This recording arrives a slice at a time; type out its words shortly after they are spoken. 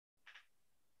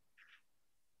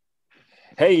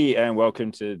Hey, and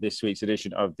welcome to this week's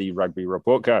edition of the Rugby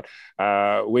Report Card.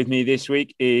 With me this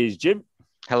week is Jim.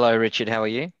 Hello, Richard. How are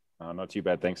you? Not too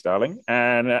bad, thanks, darling.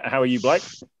 And how are you, Blake?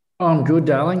 I'm good,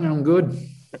 darling. I'm good.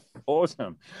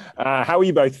 Awesome. How are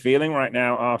you both feeling right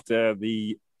now after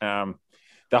the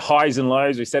highs and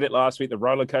lows? We said it last week, the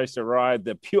roller coaster ride,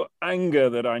 the pure anger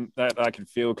that I could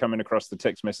feel coming across the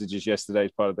text messages yesterday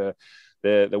as part of the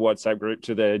WhatsApp group,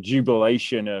 to the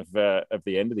jubilation of the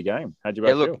end of the game. How'd you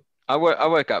both feel? I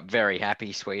woke up very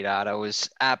happy, sweetheart. I was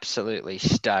absolutely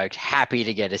stoked, happy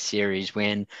to get a series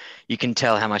win. You can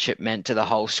tell how much it meant to the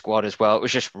whole squad as well. It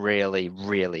was just really,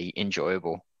 really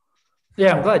enjoyable.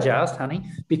 Yeah, I'm glad you asked, honey,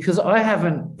 because I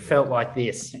haven't felt like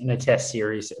this in a test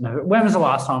series. When was the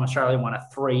last time Australia won a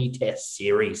 3-test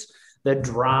series? The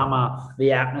drama,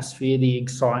 the atmosphere, the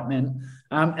excitement.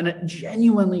 And it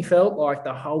genuinely felt like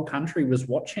the whole country was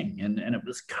watching and it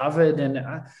was covered. And,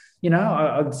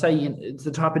 I'd say it's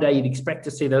the type of day you'd expect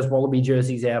to see those Wallaby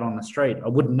jerseys out on the street. I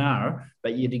wouldn't know,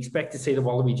 but you'd expect to see the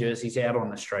Wallaby jerseys out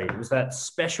on the street. It was that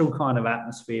special kind of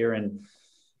atmosphere and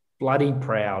bloody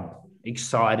proud,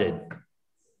 excited.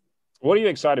 What are you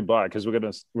excited by? Because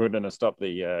we're gonna stop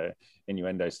the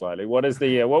innuendo slightly. What is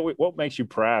the what makes you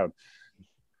proud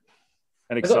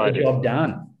and excited? They got the job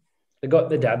done. They got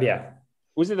the W.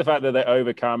 Was it the fact that they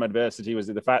overcome adversity? Was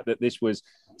it the fact that this was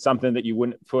something that you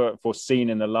wouldn't foreseen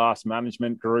in the last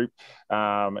management group?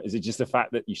 Is it just the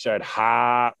fact that you showed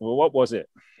heart? Well, what was it?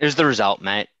 It was the result,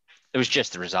 mate. It was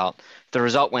just the result. If the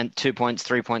result went 2 points,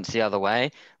 3 points the other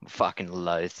way, I fucking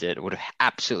loathed it. I would have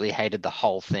absolutely hated the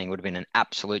whole thing. It would have been an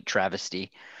absolute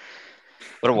travesty.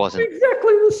 But it wasn't.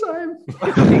 Exactly the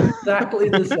same. Exactly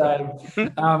the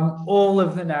same. All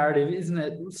of the narrative, isn't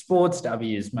it? Sports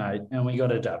W's, mate. And we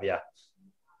got a W.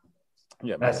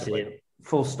 Yeah, that's it.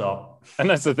 Full stop. And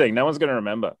that's the thing. No one's going to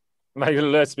remember. Like,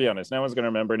 let's be honest. No one's going to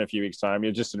remember in a few weeks' time.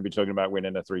 You're just going to be talking about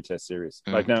winning a 3-test series.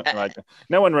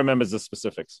 No one remembers the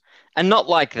specifics. And not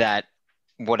like that,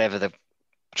 whatever the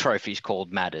trophy's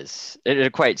called matters.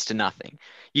 It equates to nothing.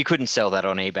 You couldn't sell that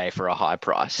on eBay for a high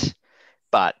price.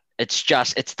 But it's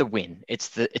the win. It's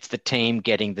the team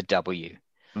getting the W.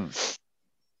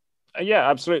 Yeah,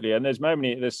 absolutely. And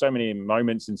there's so many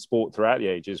moments in sport throughout the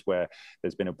ages where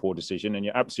there's been a poor decision, and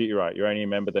you're absolutely right. You only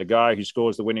remember the guy who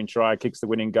scores the winning try, kicks the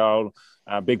winning goal.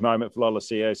 Big moment for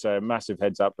Lolesio. So massive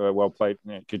heads up, well played,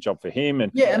 good job for him,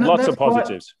 and lots of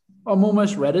positives. I'm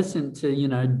almost reticent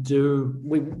to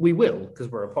we will, because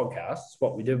we're a podcast, it's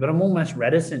what we do. But I'm almost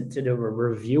reticent to do a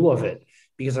review of it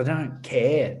because I don't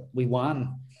care. We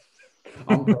won.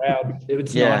 I'm proud. It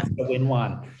was nice to win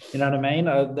one. You know what I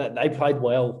mean? They played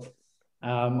well.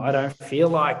 I don't feel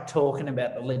like talking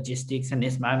about the logistics in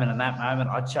this moment and that moment.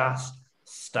 I just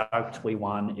stoked we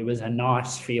won. It was a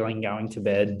nice feeling going to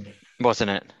bed.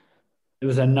 Wasn't it? It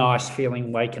was a nice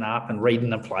feeling waking up and reading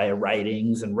the player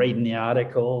ratings and reading the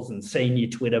articles and seeing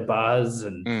your Twitter buzz.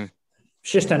 And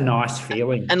it's just a nice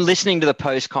feeling. And listening to the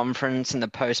post-conference and the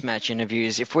post-match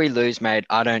interviews. If we lose, mate,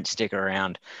 I don't stick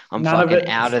around. I'm fucking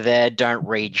out of there. Don't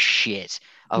read shit.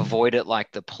 Avoid it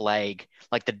like the plague.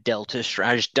 Like the Delta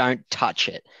strategy, just don't touch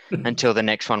it until the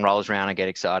next one rolls around and get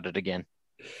excited again.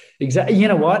 Exactly. You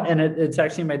know what? And it's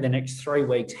actually made the next 3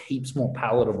 weeks heaps more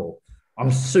palatable.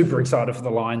 I'm super excited for the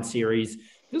Lions series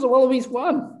because the Wallabies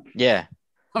won. Yeah.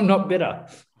 I'm not bitter.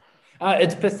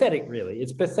 It's pathetic, really.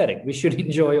 It's pathetic. We should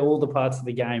enjoy all the parts of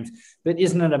the games. But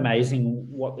isn't it amazing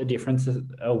what the difference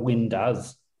a win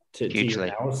does to your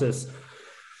analysis?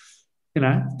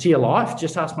 To your life.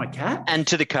 Just ask my cat. And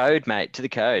to the code, mate, to the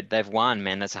code. They've won,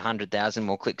 man. That's 100,000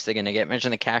 more clicks they're going to get.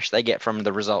 Imagine the cash they get from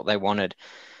the result they wanted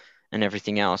and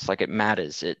everything else. Like, it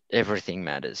matters. Everything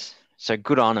matters. So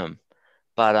good on them.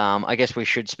 But I guess we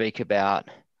should speak about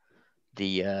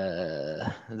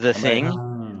the thing.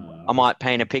 I might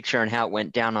paint a picture on how it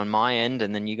went down on my end,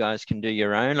 and then you guys can do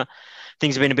your own.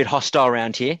 Things have been a bit hostile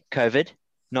around here. COVID,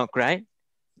 not great.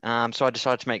 So I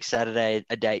decided to make Saturday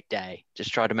a date day.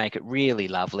 Just tried to make it really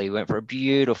lovely. Went for a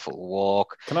beautiful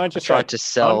walk. Can I just try to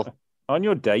sell on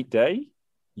your date day?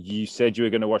 You said you were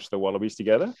going to watch the Wallabies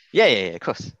together. Yeah, of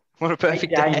course. What a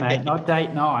perfect day, mate. Not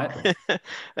date night.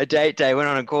 A date day. Went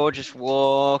on a gorgeous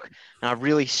walk, and I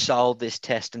really sold this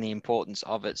test and the importance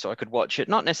of it, so I could watch it.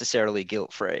 Not necessarily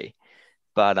guilt-free,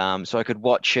 but so I could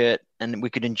watch it and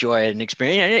we could enjoy it and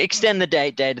experience. Extend the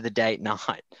date day to the date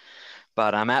night.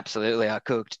 But absolutely, I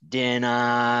cooked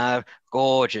dinner,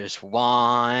 gorgeous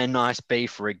wine, nice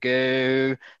beef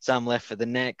ragu, some left for the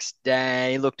next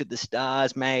day, looked at the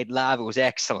stars, made love. It was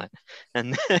excellent.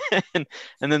 And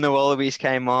then the Wallabies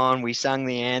came on. We sung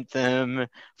the anthem.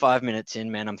 5 minutes in,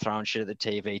 man, I'm throwing shit at the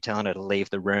TV, telling her to leave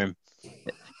the room.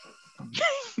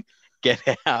 get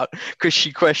out because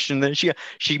she questioned that.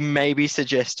 She maybe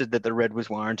suggested that the red was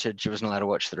warranted. She wasn't allowed to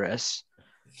watch the rest.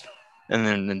 And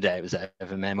then the day was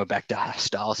over, man. We're back to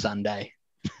style Sunday.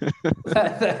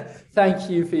 Thank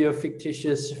you for your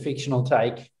fictional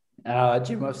take.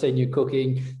 Jim, I've seen you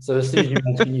cooking. So as soon as you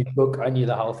mentioned you cook, I knew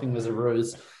the whole thing was a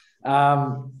ruse.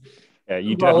 Yeah,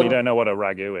 you definitely don't know what a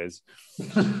ragu is.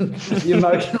 The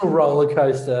emotional roller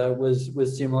coaster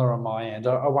was similar on my end.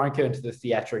 I won't go into the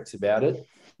theatrics about it.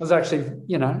 I was actually,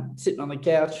 sitting on the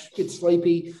couch, a bit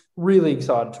sleepy, really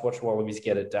excited to watch Wallabies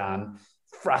get it done.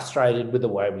 Frustrated with the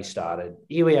way we started.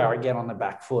 Here we are again on the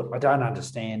back foot. I don't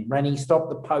understand. Rennie, stop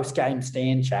the post-game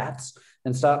stand chats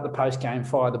and start the post-game,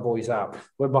 fire the boys up.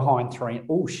 We're behind 3.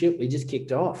 Oh, shit, we just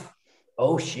kicked off.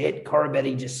 Oh, shit,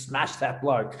 Corabetti just smashed that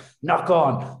bloke. Knock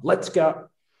on. Let's go.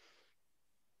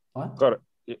 What? Got it.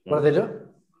 Yeah. What do they do?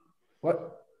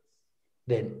 What?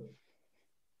 Then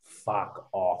fuck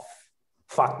off.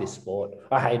 Fuck this sport.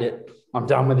 I hate it. I'm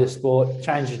done with this sport.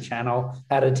 Change the channel.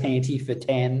 Had a tanty for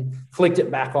 10. Flicked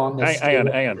it back on.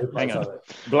 Hang on.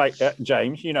 Blake,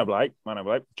 James, Blake. I know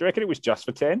Blake. Do you reckon it was just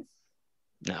for 10?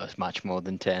 No, it was much more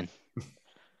than 10.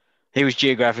 He was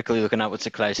geographically looking up what's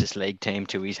the closest league team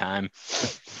to his home.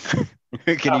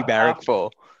 Who can he barrack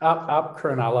for? Up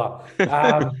Cronulla.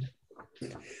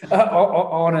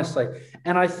 Honestly.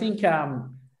 And I think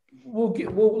look,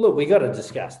 we got to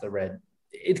discuss the red.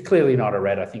 It's clearly not a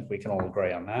red. I think we can all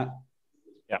agree on that.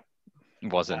 Yeah.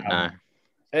 It wasn't, no.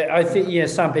 I think,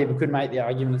 some people could make the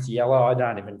argument it's yellow. I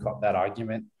don't even cop that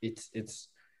argument. It's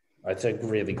a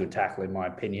really good tackle in my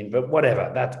opinion, but whatever.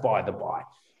 That's by the by.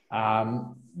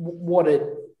 What it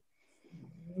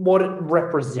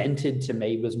represented to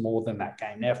me was more than that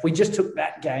game. Now, if we just took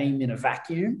that game in a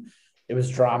vacuum, it was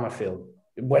drama-filled.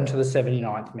 It went to the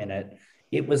 79th minute.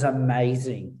 It was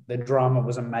amazing. The drama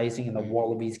was amazing, and the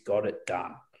Wallabies got it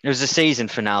done. It was the season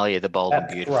finale of the Bold and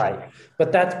Beautiful. That's great.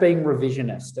 But that's being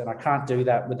revisionist, and I can't do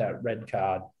that with that red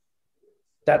card.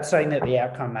 That's saying that the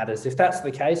outcome matters. If that's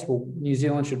the case, well, New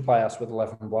Zealand should play us with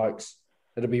 11 blokes.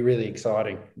 It'll be really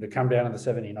exciting to come down to the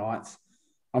 79th.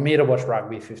 I'm here to watch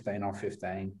rugby 15 on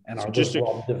 15, and I was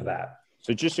robbed of that.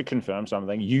 So just to confirm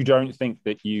something, you don't think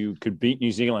that you could beat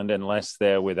New Zealand unless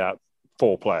they're without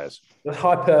 4 players? The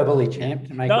hyperbole, champ.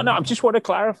 No, I just want to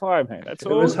clarify, man. That's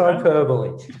all. It was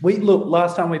hyperbole.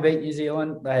 Last time we beat New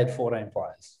Zealand, they had 14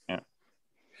 players. Yeah.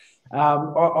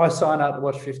 I signed up to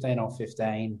watch 15 on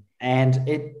 15, and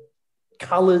it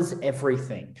colours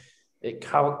everything. It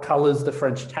colours the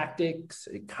French tactics.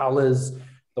 It colours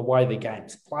the way the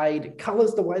game's played. It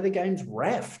colours the way the game's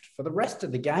reffed. For the rest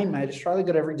of the game, mate, Australia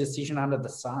got every decision under the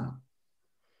sun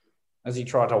as he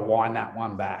tried to wind that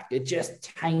one back. It just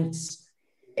taints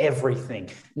everything.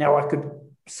 Now, I could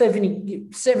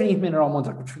 70th minute onwards,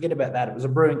 I could forget about that. It was a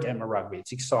brilliant game of rugby.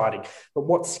 It's exciting. But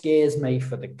what scares me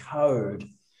for the code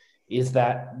is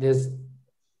that there's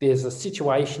a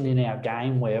situation in our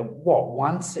game where,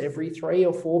 once every 3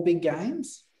 or 4 big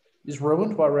games is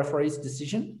ruined by a referee's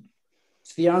decision?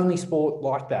 It's the only sport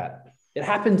like that. It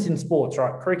happens in sports,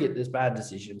 right? Cricket, there's bad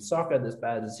decisions. Soccer, there's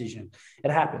bad decision. It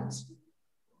happens.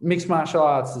 Mixed martial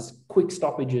arts, there's quick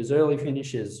stoppages, early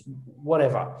finishes,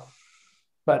 whatever.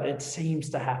 But it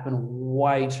seems to happen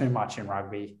way too much in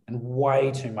rugby and way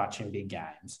too much in big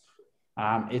games.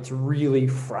 It's really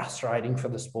frustrating for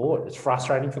the sport. It's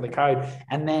frustrating for the code.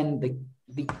 And then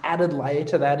the added layer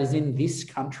to that is in this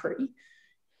country,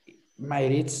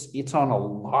 mate, it's on a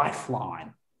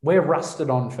lifeline. We're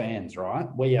rusted on fans, right?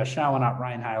 We are showing up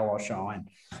rain, hail or shine.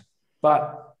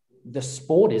 But the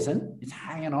sport isn't. It's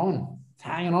hanging on. It's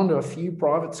hanging on to a few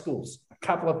private schools, a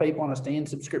couple of people on a stand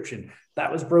subscription.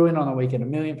 That was brilliant on the weekend.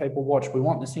 1 million people watched. We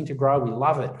want this thing to grow. We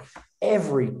love it.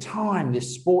 Every time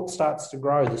this sport starts to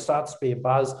grow, there starts to be a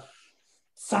buzz,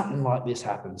 something like this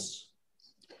happens.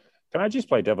 Can I just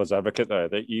play devil's advocate, though,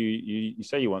 that you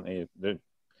say you want the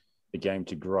game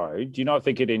to grow? Do you not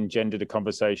think it engendered a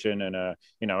conversation and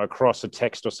across a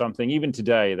text or something, even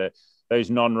today, that those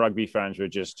non-rugby fans were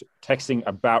just texting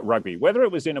about rugby, whether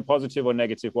it was in a positive or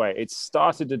negative way? It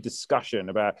started a discussion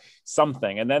about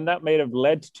something. And then that may have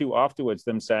led to afterwards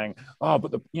them saying, oh,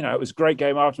 but it was a great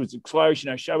game afterwards. It's close,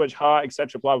 so much heart,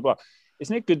 etc. blah, blah, blah.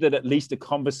 Isn't it good that at least a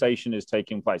conversation is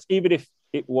taking place, even if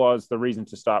it was the reason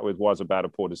to start with was about a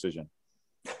poor decision?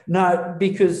 No,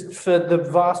 because for the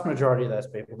vast majority of those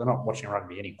people, they're not watching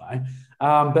rugby anyway.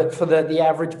 But for the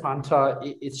average punter,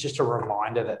 it's just a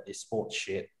reminder that this sport's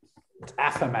shit. It's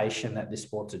affirmation that this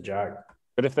sport's a joke.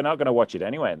 But if they're not going to watch it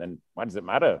anyway, then why does it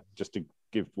matter? Just to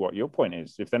give what your point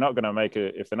is. If they're not going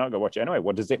to watch it anyway,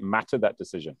 what does it matter, that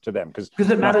decision to them? Because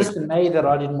it matters to me that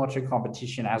I didn't watch a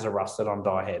competition as a rusted on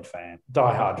diehard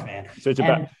fan. So it's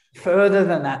about further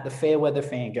than that, the fair weather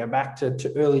fan, go back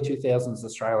to early 2000s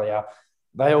Australia.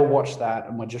 They all watched that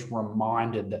and were just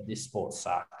reminded that this sport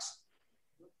sucks.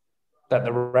 That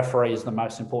the referee is the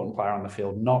most important player on the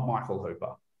field, not Michael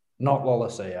Hooper, not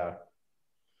Lolosio.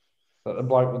 That the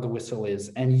bloke with the whistle is.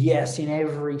 And yes, in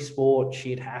every sport,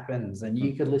 shit happens. And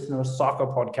you could listen to a soccer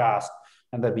podcast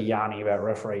and they'd be yarning about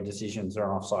referee decisions or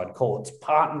an offside call. It's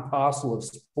part and parcel of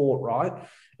sport, right?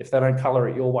 If they don't colour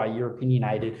it your way, you're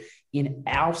opinionated. In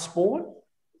our sport,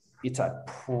 it's a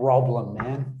problem,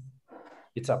 man.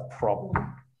 It's a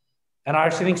problem. And I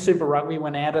actually think Super Rugby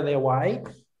went out of their way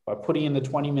by putting in the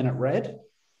 20-minute red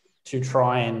to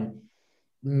try and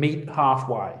meet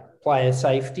halfway, player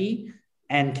safety,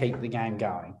 and keep the game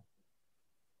going.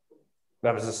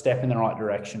 That was a step in the right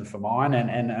direction for mine.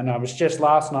 And I was just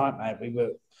last night,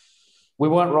 mate, we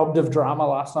weren't robbed of drama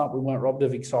last night. We weren't robbed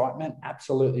of excitement.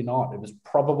 Absolutely not. It was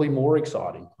probably more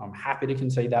exciting. I'm happy to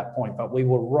concede that point, but we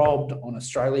were robbed on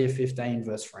Australia 15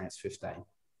 versus France 15,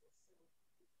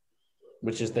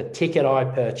 which is the ticket I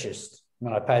purchased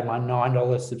when I paid my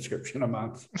 $9 subscription a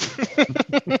month.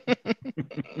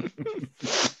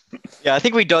 Yeah, I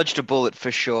think we dodged a bullet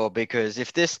for sure, because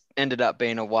if this ended up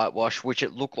being a whitewash, which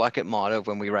it looked like it might have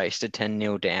when we raced a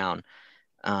 10-0 down,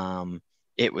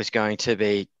 it was going to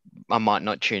be, I might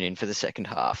not tune in for the second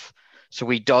half. So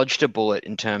we dodged a bullet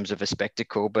in terms of a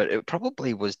spectacle, but it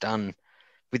probably was done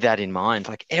with that in mind.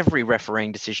 Like every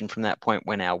refereeing decision from that point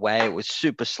went our way. It was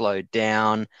super slowed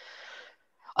down.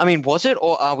 I mean, was it,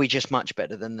 or are we just much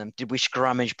better than them? Did we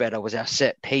scrummage better? Was our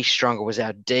set piece stronger? Was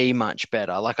our D much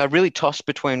better? Like I really tossed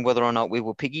between whether or not we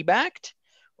were piggybacked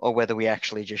or whether we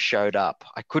actually just showed up.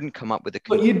 I couldn't come up with a...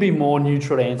 But you'd be more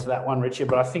neutral to answer that one, Richard,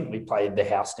 but I think we played the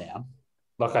house down.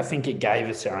 Like I think it gave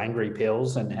us our angry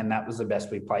pills and that was the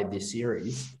best we played this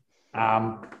series.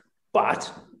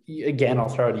 But again, I'll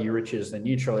throw it to you, Richard, as the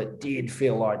neutral. It did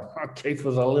feel like Keith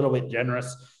was a little bit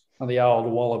generous on the old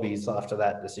Wallabies after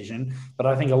that decision. But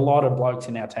I think a lot of blokes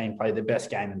in our team played the best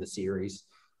game in the series.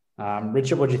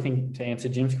 Richard, what do you think, to answer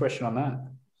Jim's question on that?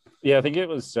 Yeah, I think it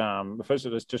was, first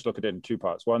let's just look at it in two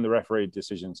parts. One, the referee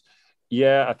decisions.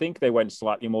 Yeah, I think they went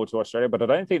slightly more to Australia, but I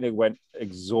don't think they went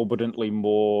exorbitantly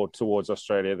more towards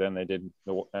Australia than they did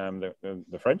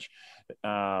the French.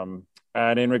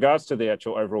 And in regards to the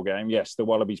actual overall game, yes, the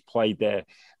Wallabies played their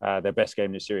best game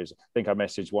in the series. I think I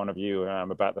messaged one of you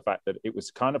about the fact that it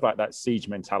was kind of like that siege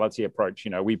mentality approach.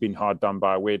 You know, we've been hard done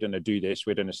by. We're going to do this.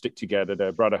 We're going to stick together.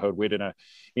 The brotherhood. We're going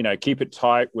to, keep it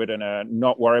tight. We're going to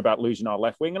not worry about losing our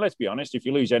left wing. And let's be honest, if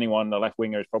you lose anyone, the left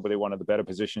winger is probably one of the better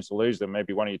positions to lose than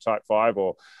maybe one of your type 5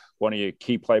 or one of your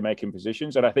key playmaking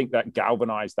positions. And I think that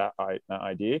galvanized that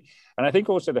idea. And I think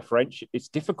also the French, it's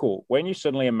difficult when you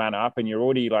suddenly a man up and you're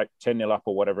already like 10-0 up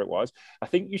or whatever it was. I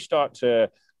think you start to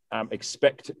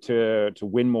expect to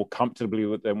win more comfortably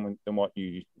with them than what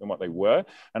they were.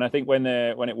 And I think when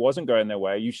it wasn't going their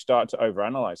way, you start to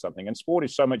overanalyze something. And sport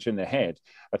is so much in their head.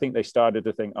 I think they started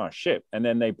to think, oh shit. And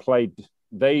then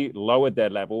they lowered their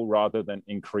level rather than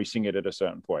increasing it at a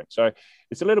certain point. So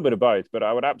it's a little bit of both, but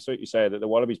I would absolutely say that the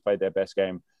Wallabies played their best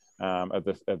game of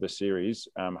the series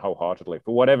wholeheartedly,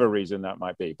 for whatever reason that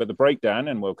might be. But the breakdown,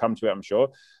 and we'll come to it, I'm sure,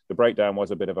 the breakdown was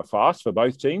a bit of a farce for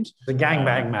both teams. The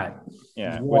gangbang, mate.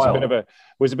 Yeah, it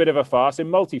was a bit of a farce in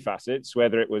multifacets,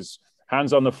 whether it was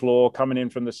hands on the floor, coming in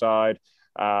from the side,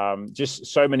 just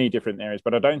so many different areas.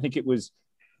 But I don't think it was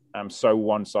so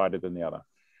one-sided than the other.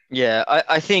 Yeah,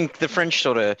 I think the French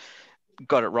sort of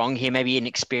got it wrong here. Maybe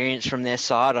inexperience from their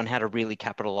side on how to really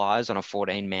capitalize on a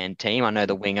 14-man team. I know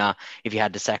the winger, if you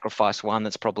had to sacrifice one,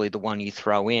 that's probably the one you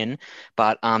throw in.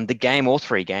 But the game, all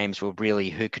three games, were really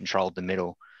who controlled the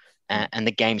middle. And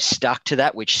the game stuck to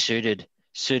that, which suited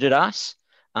us.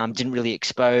 Didn't really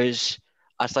expose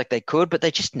us like they could, but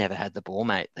they just never had the ball,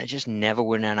 mate. They just never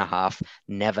were in a half,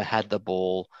 never had the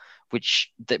ball,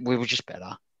 that we were just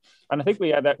better. And I think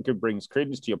that brings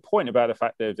credence to your point about the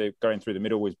fact that they're going through the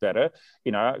middle was better.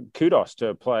 You know, kudos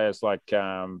to players like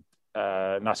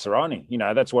Nassarani. You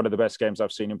know, that's one of the best games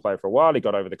I've seen him play for a while. He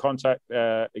got over the contact.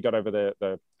 He got over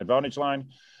the advantage line.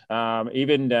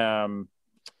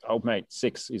 Old mate,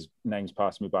 6, his name's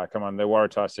passed me by. Come on, the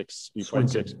Waratah 6.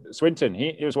 Swinton.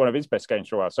 He was one of his best games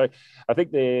for a while. So I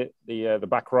think the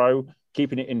back row,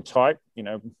 keeping it in tight,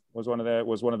 was one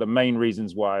of the main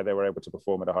reasons why they were able to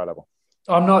perform at a high level.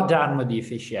 I'm not done with the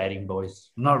officiating, boys.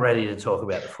 I'm not ready to talk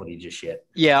about the footy just yet.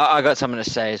 Yeah, I got something to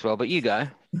say as well, but you go.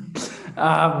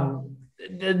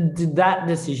 that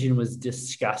decision was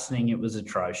disgusting. It was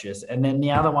atrocious. And then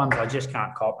the other ones I just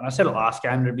can't cop. And I said it last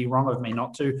game, it'd be wrong of me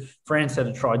not to. France had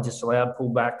a try disallowed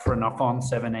pullback for a knock-on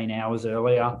 17 hours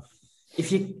earlier.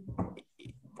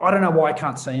 I don't know why I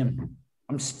can't see him.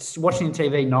 I'm watching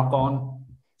TV, knock-on.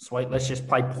 Sweet, let's just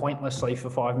play pointlessly for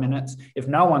 5 minutes. If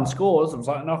no one scores, I was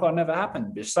like, knock-on never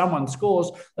happened. If someone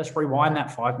scores, let's rewind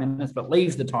that 5 minutes, but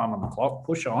leave the time on the clock,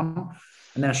 push on.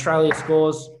 And then Australia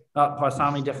scores.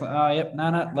 Paisami definitely. Oh, yep.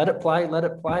 No. Let it play.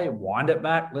 Wind it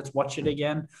back. Let's watch it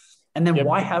again. And then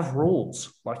why have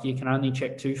rules? Like you can only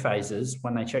check 2 phases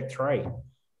when they check 3.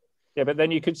 Yeah, but then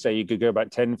you could say you could go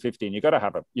back 10, 15. You've got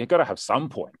to have some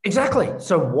point. Exactly.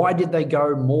 So why did they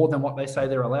go more than what they say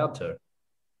they're allowed to?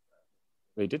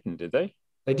 They didn't, did they?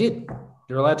 They did.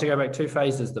 They're allowed to go back 2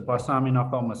 phases. The Paisami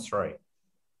knock-on was 3.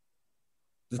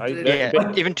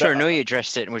 Even Turanui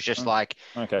addressed it and was just like,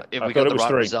 okay. If I we thought got it was the right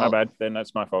 3. result. My bad. Then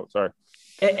that's my fault. Sorry.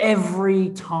 Every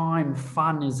time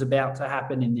fun is about to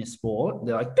happen in this sport,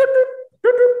 they're like, doop, doop,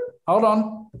 doop,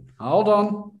 doop. Hold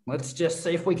on. Let's just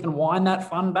see if we can wind that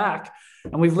fun back.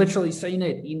 And we've literally seen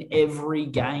it in every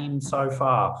game so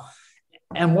far.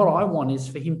 And what I want is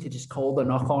for him to just call the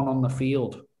knock-on the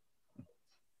field.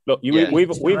 Look,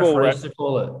 we've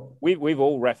all we've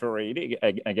all refereed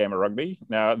a game of rugby.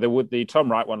 Now, the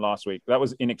Tom Wright one last week, that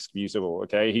was inexcusable.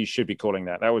 Okay, he should be calling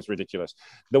that. That was ridiculous.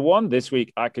 The one this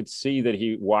week, I could see that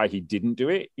why he didn't do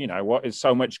it. You know, what is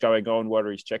so much going on? What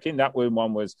he's checking? That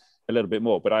one was a little bit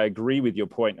more. But I agree with your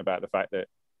point about the fact that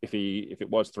if it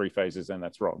was 3 phases, then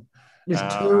that's wrong. There's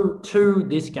two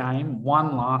this game,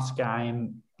 1 last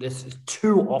game. There's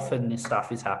too often this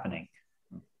stuff is happening.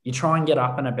 You try and get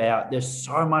up and about. There's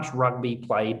so much rugby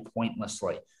played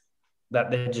pointlessly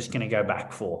that they're just going to go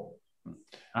back for.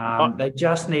 They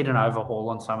just need an overhaul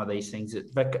on some of these things. It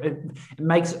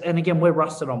makes, and again, we're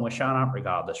rusted on. We're showing up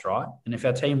regardless, right? And if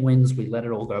our team wins, we let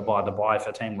it all go by the by. If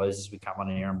our team loses, we come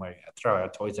on here and we throw our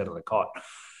toys out of the cot.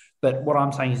 But what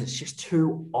I'm saying is it's just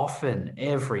too often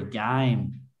every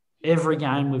game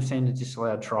we've seen a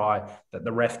disallowed try that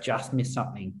the ref just missed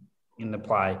something in the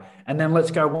play. And then let's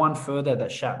go one further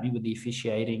that shat me with the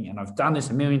officiating. And I've done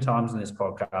this a million times in this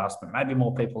podcast, but maybe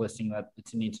more people listening that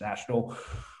it's an international.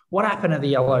 What happened to the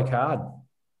yellow card?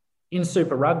 In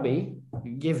Super Rugby,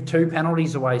 you give 2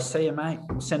 penalties away. See you, mate.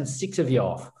 We'll send 6 of you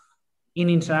off. In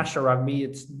international rugby,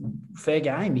 it's fair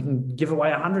game. You can give away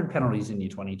 100 penalties in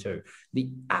your 22.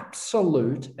 The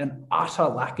absolute and utter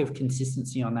lack of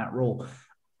consistency on that rule.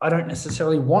 I don't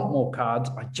necessarily want more cards.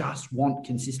 I just want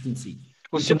consistency.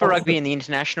 Well, Super Rugby and the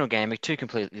international game are 2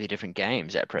 completely different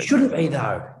games at present. Shouldn't be,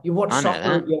 though. You watch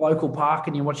soccer at your local park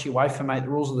and you watch your UEFA, mate. The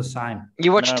rules are the same.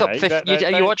 You watch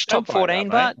top 14,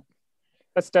 but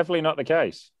that's definitely not the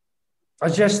case. I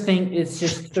just think it's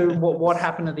just what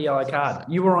happened to the yellow card.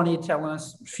 You were on here telling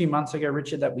us a few months ago,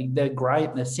 Richard, that they're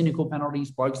great. They're cynical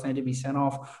penalties. Blokes need to be sent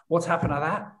off. What's happened to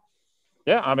that?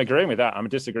 Yeah, I'm agreeing with that. I'm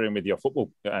disagreeing with your football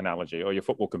analogy or your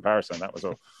football comparison. That was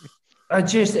all. It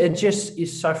just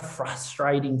is so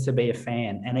frustrating to be a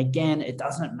fan. And again, it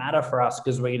doesn't matter for us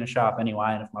because we're going to show up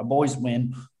anyway. And if my boys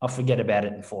win, I'll forget about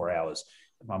it in 4 hours.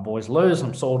 If my boys lose,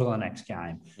 I'm sold to the next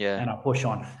game. Yeah. And I push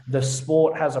on. The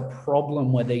sport has a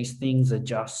problem where these things are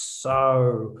just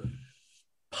so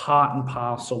part and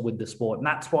parcel with the sport. And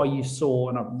that's why you saw,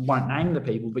 and I won't name the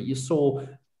people, but you saw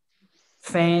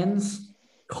fans,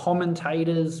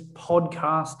 commentators,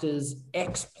 podcasters,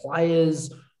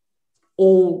 ex-players,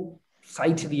 all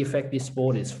say to the effect this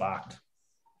sport is fucked.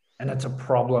 And it's a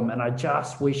problem. And I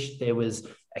just wish there was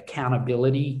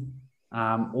accountability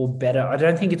or better. I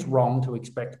don't think it's wrong to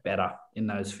expect better in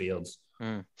those fields.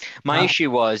 My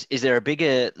issue was, is there a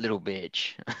bigger little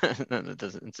bitch?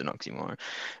 It's an oxymoron.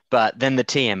 But then the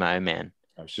TMO, man.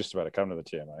 I was just about to come to the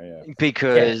TMO,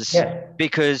 yeah.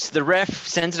 Because the ref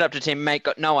sends it up to team, mate,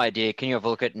 got no idea. Can you have a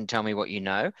look at it and tell me what you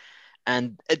know?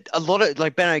 And a lot of,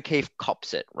 like, Ben O'Keefe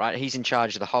cops it, right? He's in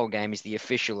charge of the whole game. He's the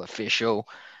official.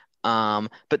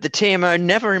 But the TMO,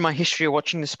 never in my history of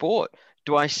watching the sport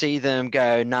do I see them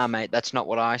go, nah, mate, that's not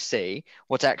what I see.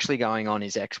 What's actually going on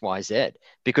is X, Y, Z.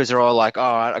 Because they're all like,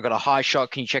 all right, I got a high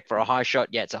shot. Can you check for a high shot?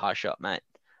 Yeah, it's a high shot, mate.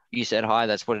 You said hi,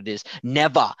 that's what it is.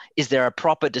 Never is there a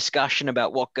proper discussion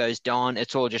about what goes down.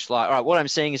 It's all just like, all right, what I'm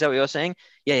saying, is that what you're saying?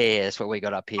 Yeah, that's what we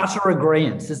got up here. Utter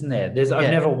agreement, isn't there?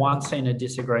 I've never once seen a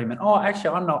disagreement. Oh, actually,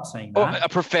 I'm not seeing that. Or a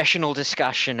professional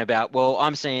discussion about, well,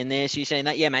 I'm seeing this, you saying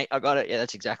that. Yeah, mate, I got it. Yeah,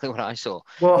 that's exactly what I saw.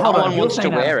 Well, no one wants to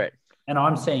wear it. And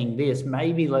I'm seeing this.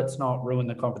 Maybe let's not ruin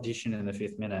the competition in the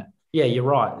 5th minute. Yeah, you're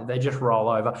right. They just roll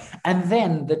over. And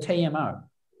then the TMO.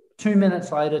 2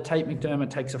 minutes later, Tate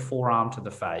McDermott takes a forearm to the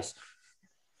face.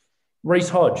 Reece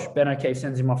Hodge, Ben O'Keefe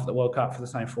sends him off at the World Cup for the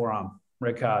same forearm.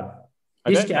 Red card.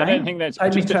 This I don't game, think that's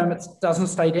Tate just McDermott doesn't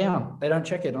stay down. They don't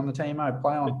check it on the TMO.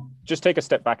 Play on. just take a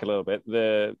step back a little bit.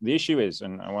 The issue is,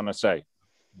 and I want to say,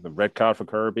 the red card for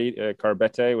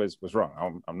Corbette was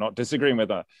wrong. I'm not disagreeing with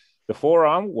that. The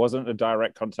forearm wasn't a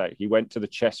direct contact. He went to the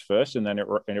chest first, and then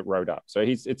it rode up. So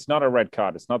it's not a red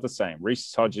card. It's not the same.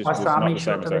 Reece Hodges was not the same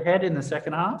shot as to the that. head in the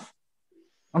second half.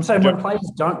 I'm saying when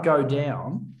players don't go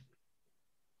down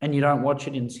and you don't watch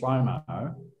it in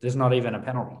slow-mo, there's not even a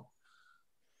penalty.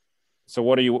 So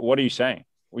what are you saying?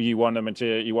 Well, you want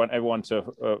everyone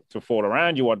to fall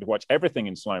around. You want to watch everything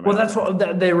in slow mo. Well, that's what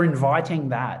they're inviting.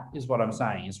 That is what I'm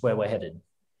saying. Is where we're headed.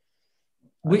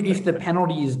 If the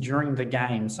penalty is during the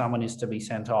game, someone is to be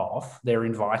sent off. They're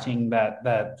inviting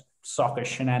that soccer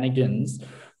shenanigans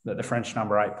that the French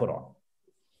number 8 put on,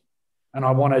 and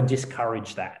I want to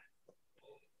discourage that.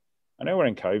 I know we're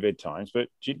in COVID times, but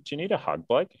do you need a hug,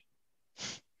 Blake?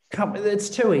 It's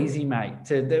too easy, mate.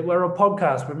 We're a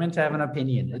podcast. We're meant to have an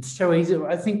opinion. It's too easy.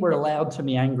 I think we're allowed to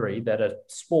be angry that a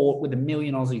sport with 1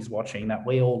 million Aussies watching that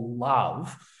we all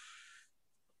love,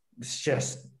 it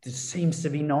seems to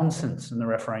be nonsense in the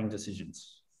refereeing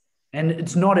decisions. And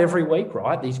it's not every week,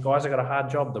 right? These guys have got a hard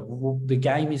job. The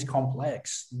game is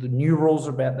complex. The new rules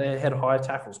are about their head higher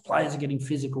tackles. Players are getting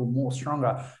physical, more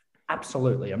stronger.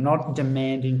 Absolutely. I'm not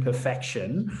demanding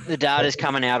perfection. The data's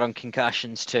coming out on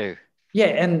concussions too. Yeah,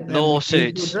 and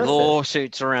lawsuits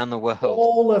around the world.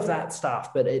 All of that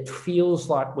stuff, but it feels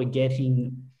like we're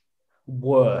getting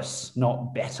worse,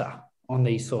 not better, on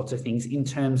these sorts of things in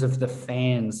terms of the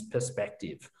fans'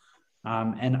 perspective.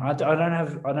 And I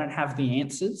don't have the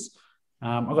answers.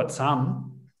 I've got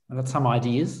some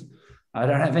ideas. I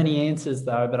don't have any answers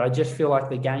though, but I just feel like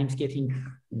the game's getting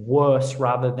worse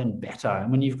rather than better. And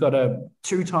when you've got a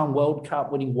 2-time World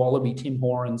Cup winning Wallaby Tim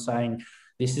Horan saying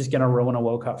this is going to ruin a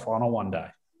World Cup final one day,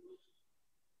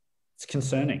 it's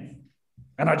concerning.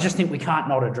 And I just think we can't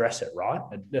not address it, right?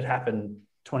 It happened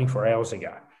 24 hours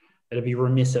ago. It'd be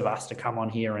remiss of us to come on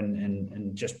here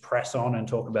and just press on and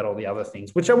talk about all the other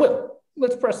things, which I will.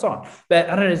 Let's press on. But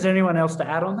I don't know, is there anyone else to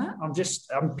add on that?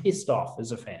 I'm pissed off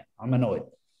as a fan. I'm annoyed.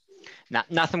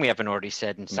 Nothing we haven't already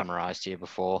said and summarised here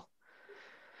before.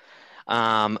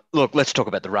 Look, let's talk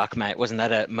about the ruck, mate. Wasn't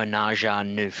that a menage a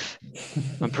neuf?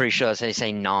 I'm pretty sure they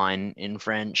say 9 in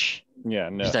French. Yeah,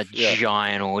 no. It's a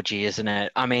giant orgy, isn't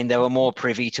it? I mean, they were more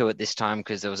privy to it this time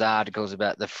because there was articles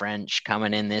about the French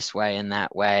coming in this way and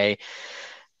that way.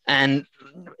 And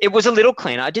it was a little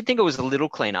cleaner. I did think it was a little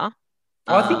cleaner.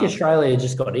 I think Australia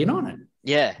just got in on it.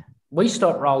 Yeah. We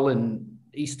stopped rolling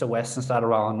east to west and started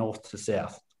rolling north to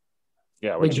south.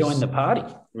 Yeah, we joined the party.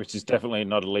 Which is definitely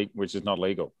not illegal, which is not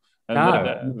legal. And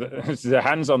no. the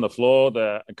hands on the floor,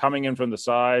 the coming in from the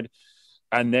side,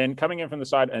 and then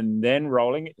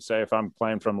rolling. So if I'm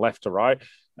playing from left to right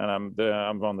and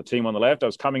I'm on the team on the left, I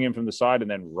was coming in from the side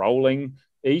and then rolling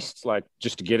east, like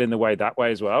just to get in the way that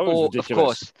way as well. It was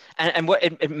ridiculous. Of course. And what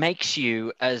it makes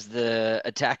you as the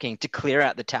attacking to clear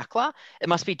out the tackler, it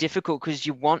must be difficult because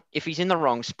if he's in the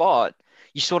wrong spot,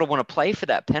 you sort of want to play for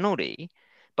that penalty.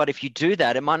 But if you do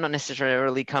that, it might not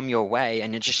necessarily come your way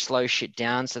and it just slows shit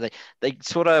down. So they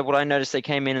sort of, what I noticed, they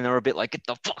came in and they were a bit like, get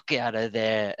the fuck out of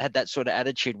there. Had that sort of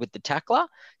attitude with the tackler.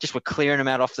 Just were clearing them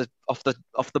out off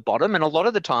the bottom. And a lot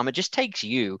of the time it just takes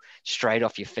you straight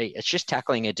off your feet. It's just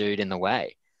tackling a dude in the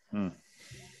way. Yeah,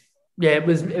 it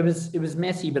was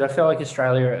messy, but I felt like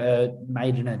Australia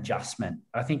made an adjustment.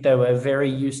 I think they were very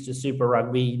used to Super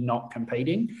Rugby not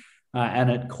competing.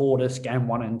 And it caught us game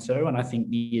 1 and 2. And I think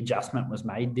the adjustment was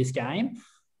made this game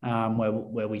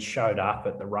where we showed up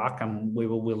at the ruck and we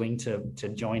were willing to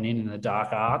join in the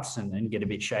dark arts and get a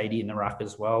bit shady in the ruck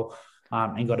as well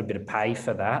and got a bit of pay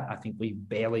for that. I think we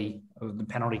barely, the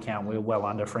penalty count, we were well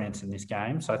under France in this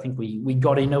game. So I think we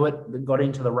got into it, got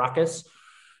into the ruckus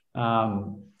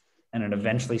and it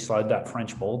eventually slowed that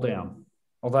French ball down.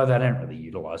 Although they don't really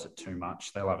utilise it too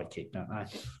much. They love a kick, don't they?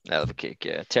 They love a kick,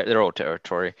 yeah. They're all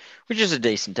territory, which is a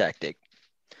decent tactic.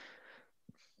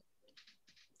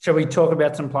 Shall we talk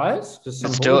about some players?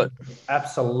 Let's do it.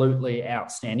 Absolutely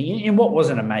outstanding. In what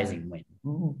was an amazing win.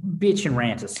 Bitch and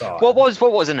rant aside. What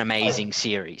was an amazing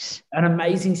series? An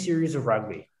amazing series of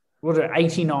rugby. What was it,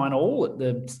 89 all at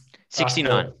the...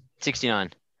 69.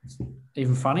 69.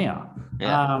 Even funnier.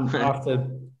 Yeah. After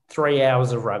 3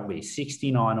 hours of rugby,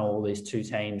 69 all, these two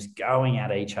teams going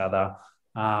at each other.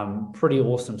 Pretty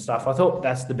awesome stuff. I thought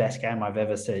that's the best game I've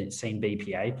ever seen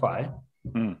BPA play.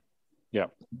 Yeah.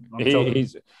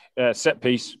 He's set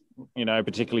piece,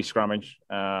 particularly scrummage,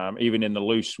 even in the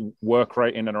loose work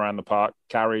rate in and around the park,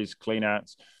 carries, clean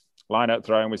outs, line out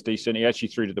throwing was decent. He actually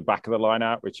threw to the back of the line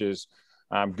out, which is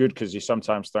good because you're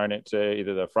sometimes throwing it to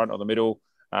either the front or the middle.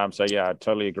 So yeah, I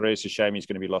totally agree. It's a shame he's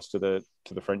going to be lost to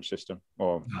the French system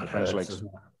or the French leagues.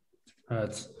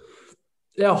 Hurts.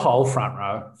 Our whole front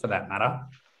row, for that matter.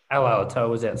 Alalato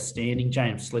was outstanding.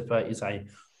 James Slipper is a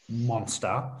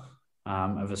monster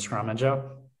of a scrummager.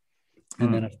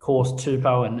 And then, of course,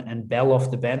 Tupou and Bell off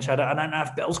the bench. I don't know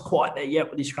if Bell's quite there yet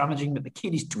with his scrummaging, but the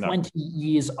kid is 20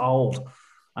 years old.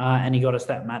 And he got us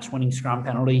that match-winning scrum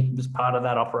penalty. He was part of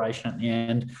that operation at the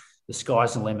end. The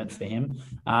sky's the limit for him.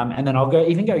 And then I'll go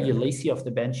Ulysses off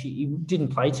the bench. He didn't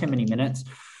play too many minutes.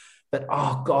 But,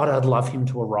 oh, God, I'd love him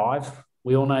to arrive.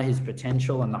 We all know his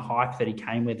potential and the hype that he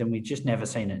came with, and we've just never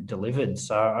seen it delivered.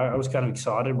 So I was kind of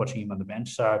excited watching him on the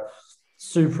bench. So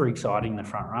super exciting, the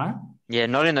front row. Yeah,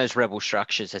 not in those rebel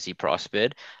structures as he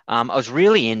prospered. I was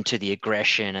really into the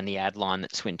aggression and the ad line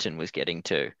that Swinton was getting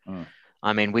to.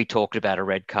 I mean, we talked about a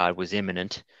red card was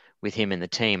imminent with him in the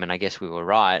team, and I guess we were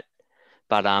right.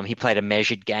 But he played a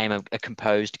measured game, a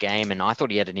composed game, and I thought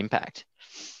he had an impact.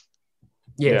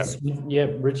 Yes. Yeah.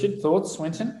 Richard, thoughts,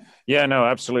 Swinton? Yeah, no,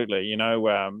 absolutely. You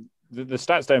know, the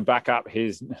stats don't back up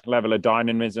his level of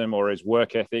dynamism or his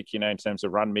work ethic, you know, in terms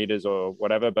of run meters or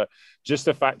whatever. But just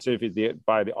the fact of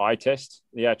by the eye test,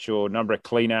 the actual number of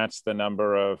cleanouts, the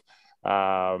number of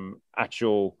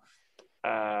actual,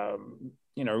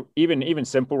 you know, even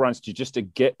simple runs to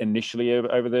get initially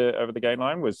over the game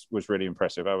line was really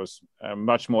impressive. I was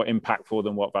much more impactful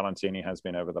than what Valentini has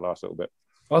been over the last little bit.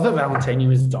 I thought Valentini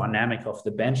was dynamic off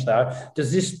the bench, though.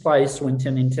 Does this play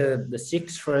Swinton into the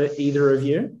six for either of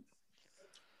you?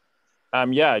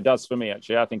 Yeah, it does for me,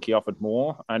 actually. I think he offered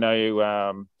more. I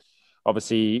know,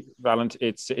 obviously,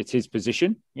 it's his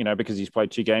position, you know, because he's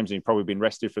played 2 games and he's probably been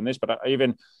rested from this. But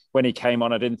even when he came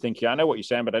on, I didn't think I know what you're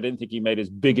saying, but I didn't think he made as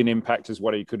big an impact as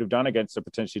what he could have done against a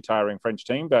potentially tiring French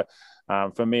team. But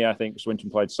for me, I think Swinton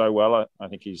played so well. I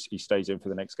think he stays in for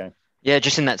the next game. Yeah,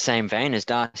 just in that same vein as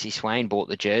Darcy Swain bought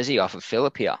the jersey off of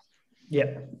Phillip here.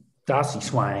 Yeah, Darcy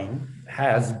Swain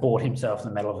has bought himself the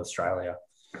Medal of Australia.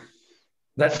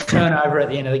 That turnover at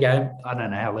the end of the game, I don't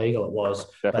know how legal it was,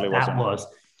 Definitely but that was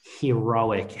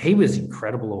heroic. He was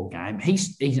incredible all game.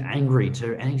 He's angry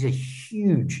too, and he's a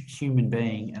huge human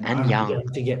being and young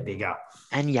to get bigger.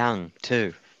 And young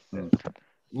too.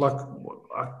 Like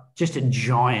just a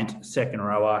giant second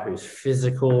rower who's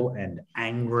physical and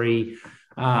angry.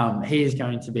 He is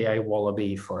going to be a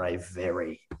Wallaby for a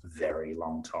very, very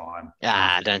long time.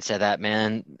 Don't say that,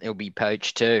 man. He'll be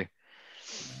poached too.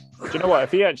 Do you know what?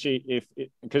 If he actually,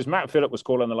 because Matt Phillip was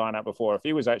calling the lineup before, if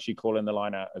he was actually calling the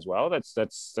lineup as well,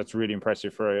 that's really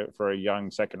impressive for a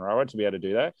young second rower to be able to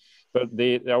do that. But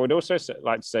I would also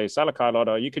like to say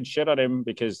Salakaia-Loto, you could shit on him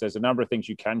because there's a number of things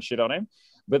you can shit on him.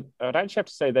 But I'd actually have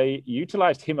to say they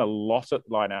utilized him a lot at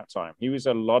line-out time. He was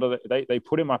a lot of they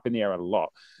put him up in the air a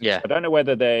lot. Yeah, so I don't know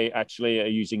whether they actually are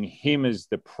using him as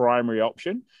the primary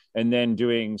option and then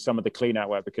doing some of the clean-out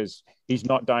work because he's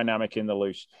not dynamic in the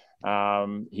loose.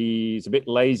 He's a bit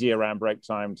lazy around break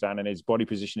time, and his body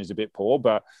position is a bit poor.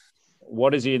 But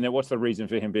what is he in there? What's the reason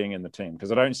for him being in the team?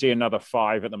 Because I don't see another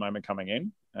 5 at the moment coming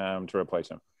in to replace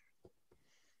him.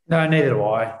 No, neither do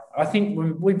I. I think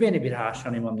we've been a bit harsh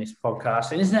on him on this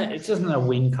podcast. And isn't it doesn't the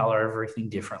win colour everything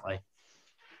differently?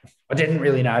 I didn't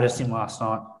really notice him last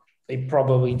night. He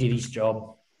probably did his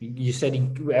job. You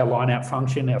said our line-out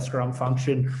function, our scrum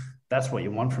function, that's what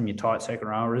you want from your tight second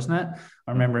rower, isn't it?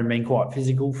 I remember him being quite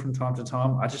physical from time to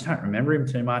time. I just don't remember him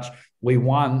too much. We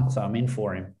won, so I'm in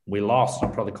for him. We lost, I'll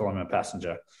probably call him a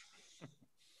passenger.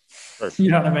 True.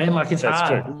 You know what I mean? Like it's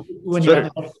hard when you only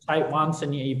take once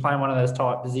and you play one of those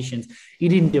tight positions. He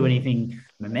didn't do anything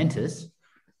momentous.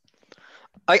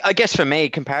 I guess for me,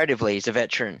 comparatively, he's a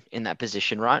veteran in that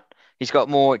position, right? He's got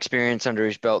more experience under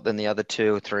his belt than the other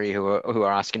 2 or 3 who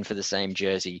are asking for the same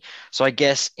jersey. So I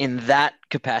guess in that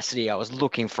capacity, I was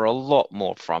looking for a lot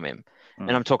more from him. And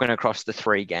I'm talking across the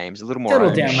 3 games, a little more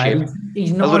ownership,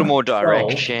 a little more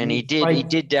direction. He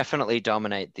did definitely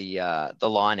dominate the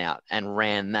line out and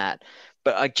ran that.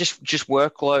 But I just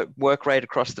work rate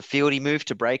across the field. He moved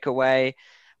to breakaway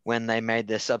when they made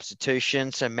their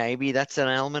substitution. So maybe that's an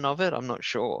element of it. I'm not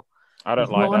sure. I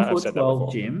don't like that. I've said that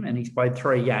before. Jim, and he's played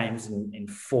 3 games in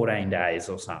 14 days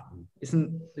or something.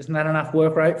 Isn't that enough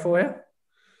work rate for you?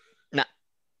 No.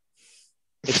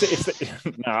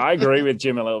 No, I agree with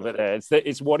Jim a little bit there.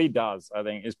 It's what he does. I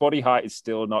think his body height is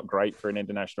still not great for an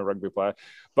international rugby player,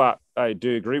 but I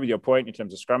do agree with your point in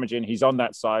terms of scrummaging. He's on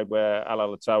that side where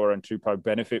Alalatua and Tupou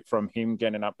benefit from him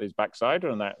getting up his backside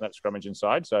on that scrummaging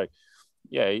side. So,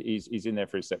 yeah, he's in there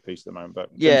for his set piece at the moment. But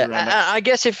yeah, I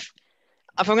guess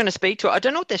if I'm going to speak to it, I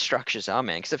don't know what their structures are,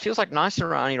 man, because it feels like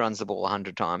Naisarani runs the ball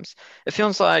 100 times. It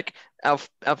feels like our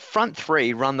front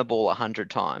three run the ball 100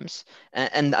 times.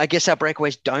 And I guess our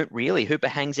breakaways don't really. Hooper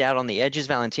hangs out on the edges.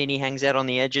 Valentini hangs out on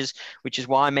the edges, which is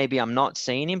why maybe I'm not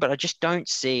seeing him, but I just don't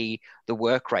see the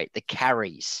work rate, the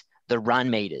carries, the run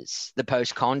meters, the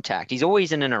post contact. He's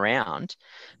always in and around,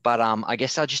 but I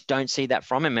guess I just don't see that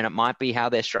from him, and it might be how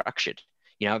they're structured.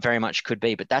 It very much could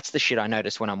be, but that's the shit I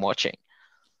notice when I'm watching.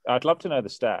 I'd love to know the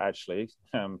stat, actually.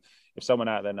 If someone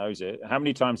out there knows it, how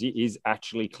many times he is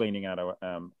actually cleaning out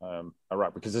a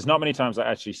ruck? Because there's not many times I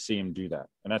actually see him do that,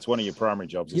 and that's one of your primary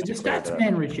jobs. You're the stats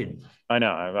man, Richard. I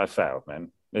know. I failed,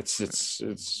 man. It's.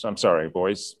 I'm sorry,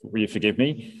 boys. Will you forgive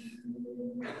me?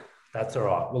 That's all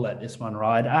right. We'll let this one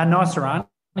ride. Naisarani,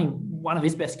 one of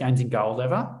his best games in gold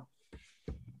ever.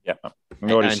 Yeah,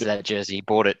 he owns that jersey. He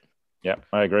bought it. Yeah,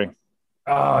 I agree.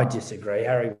 Oh, I disagree.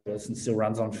 Harry Wilson still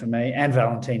runs on for me, and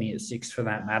Valentini at 6 for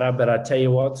that matter. But I tell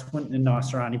you what, Swinton and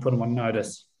Naisarani put him on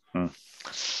notice. I'm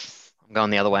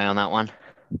going the other way on that one.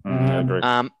 I agree.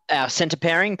 Our centre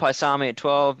pairing, Paisami at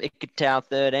 12, Ikitau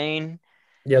 13.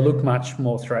 Yeah, looked much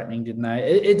more threatening, didn't they?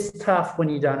 It's tough when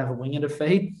you don't have a winger to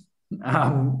feed.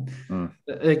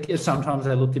 Sometimes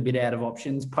they looked a bit out of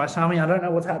options. Paisami, I don't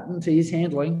know what's happened to his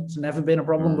handling. It's never been a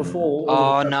problem before.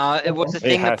 Oh, no. It was the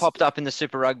thing that popped up in the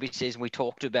Super Rugby season. We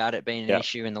talked about it being an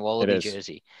issue in the Wallaby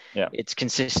jersey. Yeah. It's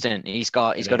consistent. He's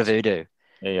got a voodoo.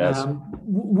 Yes.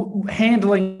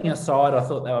 Handling aside, I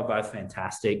thought they were both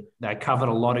fantastic. They covered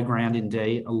a lot of ground in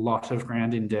D.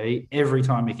 Every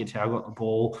time Ikitau got the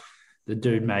ball, the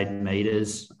dude made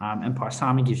meters. And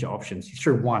Paisami gives you options. He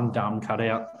threw one dumb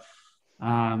cutout.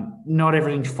 Not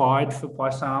everything's fired for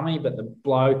Paisami, but the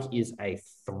bloke is a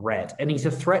threat. And he's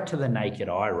a threat to the naked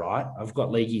eye, right? I've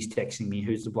got leagueies texting me,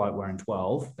 who's the bloke wearing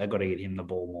 12? They've got to get him the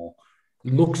ball more.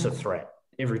 Looks a threat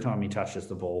every time he touches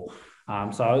the ball.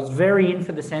 So I was very in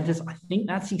for the centres. I think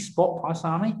that's his spot,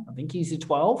 Paisami. I think he's a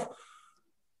 12.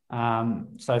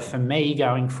 So for me,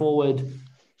 going forward,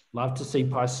 love to see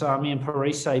Paisami and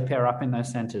Parise pair up in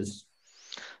those centres.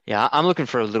 Yeah, I'm looking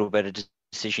for a little bit of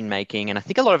decision making, and I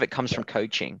think a lot of it comes from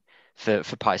coaching for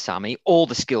Paisami. All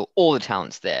the skill, all the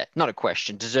talent's there, not a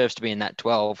question. Deserves to be in that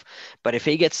 12. But if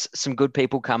he gets some good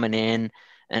people coming in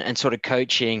and sort of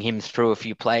coaching him through a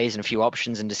few plays and a few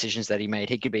options and decisions that he made,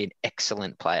 he could be an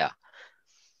excellent player.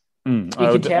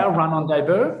 Ikitau run on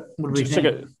debut.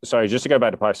 Just to go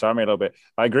back to Paisami a little bit,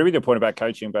 I agree with your point about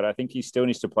coaching, but I think he still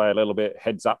needs to play a little bit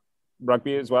heads up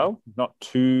rugby as well. Not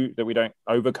too that we don't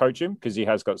overcoach him, because he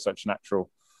has got such natural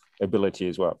ability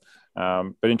as well.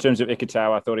 But in terms of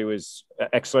Ikitau, I thought he was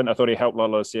excellent. I thought he helped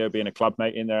Lolesio being a club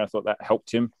mate in there. I thought that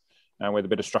helped him with a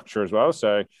bit of structure as well.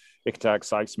 So Ikitau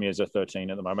excites me as a 13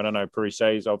 at the moment. I know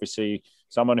Parise is obviously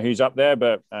someone who's up there,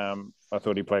 but I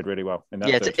thought he played really well in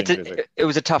that. It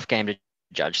was a tough game to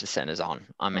judge the centres on.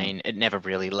 I mean, it never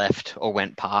really left or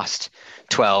went past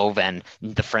 12, and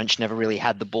the French never really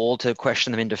had the ball to question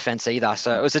them in defence either.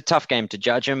 So it was a tough game to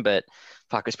judge them, but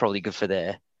fuck, it's probably good for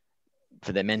their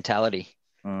mentality.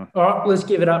 All right, let's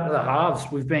give it up to the halves.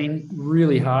 We've been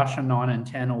really harsh on 9 and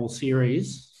 10 all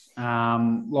series.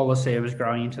 Lolesio was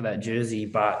growing into that jersey,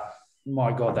 but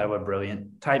my God, they were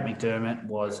brilliant. Tate McDermott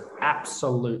was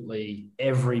absolutely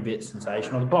every bit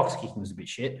sensational. The box kicking was a bit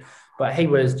shit, but he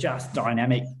was just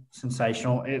dynamic,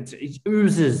 sensational. It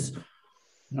oozes,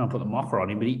 I don't put the mocker on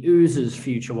him, but he oozes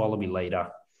future Wallaby leader.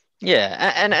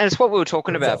 Yeah, and it's what we were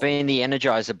talking about, being the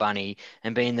Energizer Bunny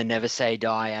and being the never say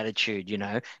die attitude.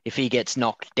 If he gets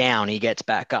knocked down, he gets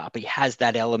back up. He has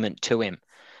that element to him,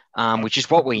 which is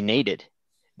what we needed.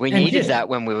 We needed that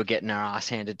when we were getting our ass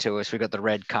handed to us. We got the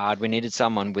red card. We needed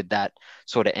someone with that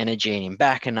sort of energy and him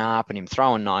backing up and him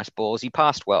throwing nice balls. He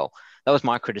passed well. That was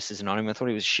my criticism on him. I thought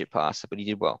he was a shit passer, but he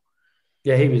did well.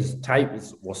 Yeah, Tate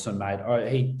was awesome, mate.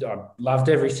 I loved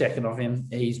every second of him.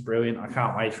 He's brilliant. I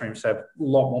can't wait for him to have a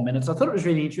lot more minutes. I thought it was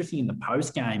really interesting in the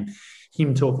post game,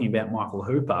 him talking about Michael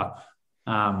Hooper.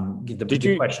 Did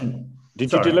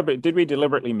we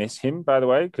deliberately miss him, by the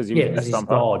way? Because he's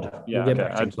God.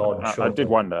 Yeah, I did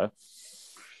wonder.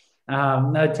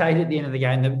 No, Tate at the end of the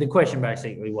game, the question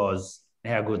basically was,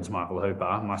 how good's Michael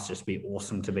Hooper? Must just be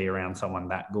awesome to be around someone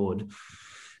that good.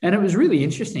 And it was really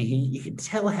interesting. You could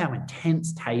tell how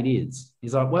intense Tate is.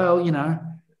 He's like, well,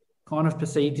 kind of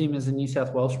perceived him as a New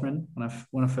South Welshman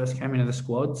when I first came into the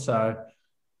squad. So,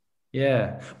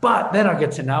 yeah. But then I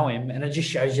get to know him, and it just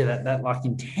shows you that like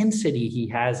intensity he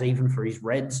has even for his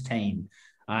Reds team,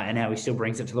 and how he still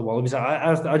brings it to the Wallabies.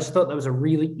 I just thought that was a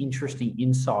really interesting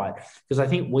insight, because I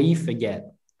think we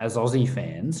forget as Aussie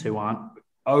fans who aren't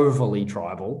overly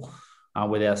tribal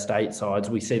with our state sides.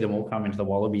 We see them all come into the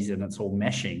Wallabies and it's all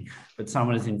meshing. But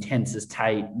someone as intense as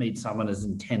Tate meets someone as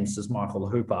intense as Michael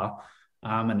Hooper.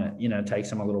 And it takes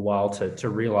them a little while to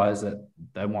realise that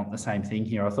they want the same thing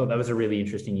here. I thought that was a really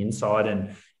interesting insight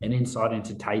and an insight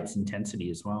into Tate's intensity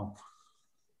as well.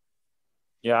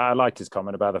 Yeah, I liked his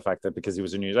comment about the fact that because he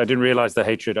was a news, I didn't realise the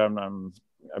hatred. I'm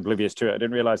oblivious to it. I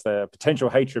didn't realise the potential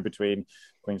hatred between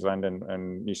Queensland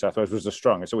and New South Wales was as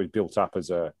strong. It's always built up as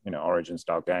a Origin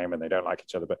style game, and they don't like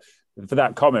each other. But for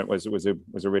that comment was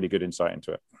a really good insight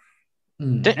into it.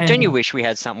 Don't you wish we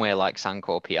had somewhere like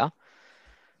Suncorp here?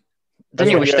 Don't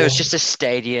you wish there was just a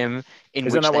stadium in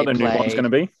which they play? Isn't that what the new one's going to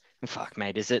be? Fuck,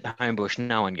 mate, is it Homebush?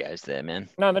 No one goes there, man.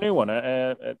 No, the new one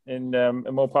in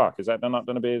Moore Park. Is that not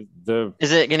going to be the...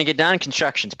 Is it going to get done?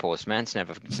 Construction's paused, man.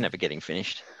 It's never getting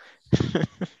finished.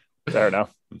 Fair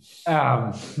enough.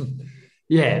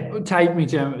 Yeah, Tate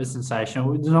McDermott was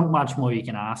sensational. There's not much more you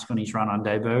can ask on his run on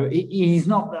debut. He's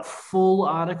not the full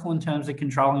article in terms of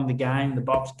controlling the game, the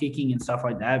box kicking and stuff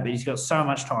like that, but he's got so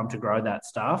much time to grow that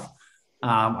stuff.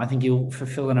 I think he'll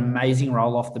fulfill an amazing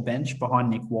role off the bench behind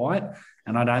Nick White,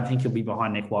 and I don't think he'll be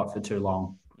behind Nick White for too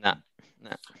long. No.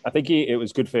 I think it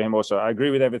was good for him also. I agree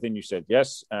with everything you said,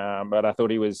 yes, but I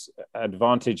thought he was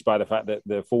advantaged by the fact that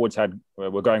the forwards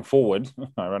were going forward,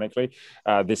 ironically,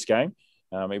 this game.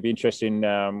 It'd be interesting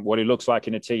what he looks like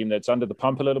in a team that's under the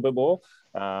pump a little bit more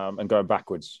and going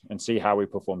backwards and see how he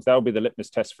performs. That'll be the litmus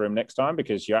test for him next time,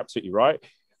 because you're absolutely right.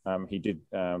 He did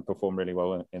perform really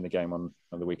well in the game on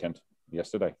the weekend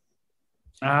yesterday.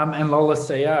 And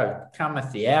Lolesio,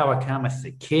 cometh the hour, cometh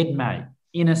the kid, mate.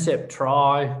 Intercept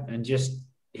try, and just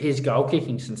his goal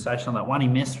kicking sensational. That one he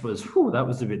missed that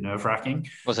was a bit nerve wracking,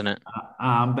 wasn't it?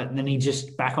 But then he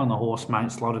just back on the horse, mate,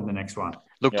 slotted the next one.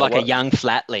 Looked like a young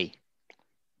Flatley.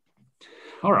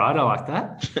 All right, I like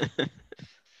that.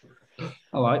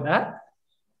 I like that.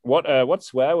 What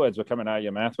swear words were coming out of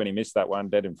your mouth when he missed that one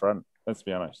dead in front? Let's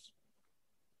be honest.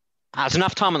 There's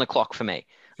enough time on the clock for me.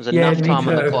 There's enough time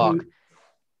on the clock.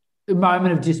 A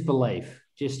moment of disbelief.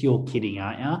 Just you're kidding,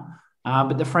 aren't you?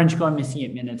 But the French guy missing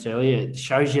it minutes earlier, it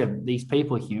shows you these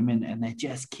people are human and they're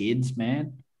just kids,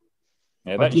 man.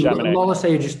 Yeah,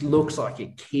 Lolesio just looks like a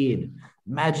kid.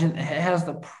 Imagine how's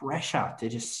the pressure to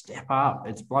just step up.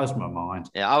 It blows my mind.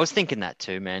 Yeah, I was thinking that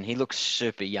too, man. He looks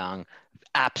super young.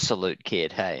 Absolute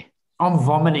kid, hey. I'm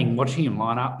vomiting watching him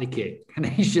line up the kick, and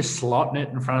he's just slotting it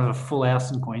in front of a full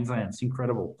house in Queensland. It's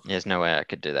incredible. There's no way I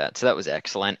could do that. So that was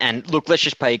excellent. And look, let's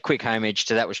just pay quick homage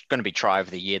to that. Was going to be try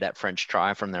of the year, that French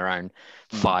try from their own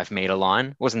 5 meter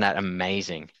line. Wasn't that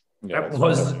amazing? Yeah, it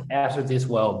was out of this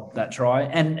world, that try.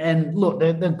 And look,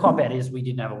 the cop-out is we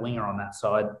didn't have a winger on that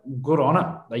side. Good on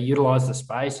it. They utilised the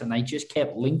space and they just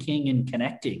kept linking and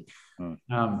connecting. It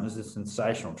was a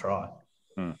sensational try.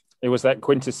 It was that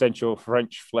quintessential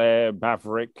French flair,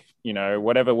 maverick,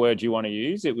 whatever word you want to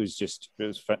use. It was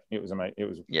amazing. It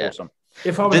was awesome.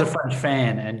 If I was a French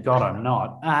fan, and God, I'm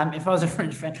not, if I was a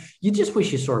French fan, you just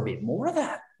wish you saw a bit more of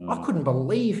that. I couldn't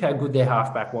believe how good their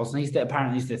halfback was. And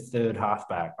apparently he's their third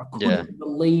halfback. I couldn't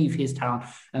believe his talent.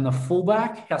 And the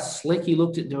fullback, how slick he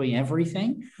looked at doing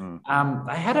everything.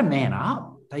 They had a man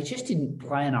up. They just didn't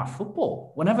play enough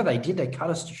football. Whenever they did, they cut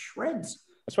us to shreds.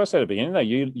 That's what I said at the beginning, though.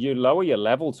 You lower your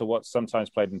level to what's sometimes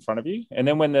played in front of you. And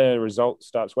then when the result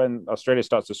starts, when Australia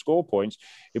starts to score points,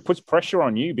 it puts pressure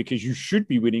on you because you should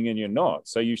be winning and you're not.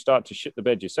 So you start to shit the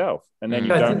bed yourself. And then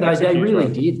they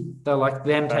really did. They're like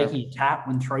them taking a tap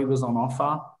when 3 was on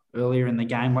offer earlier in the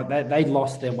game. Like they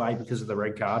lost their way because of the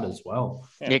red card as well.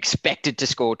 Yeah. They expected to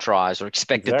score tries or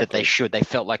expected that they should. They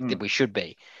felt like that we should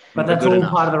be. But that's all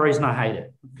part of the reason I hate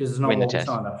it, because it's not what we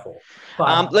signed up for.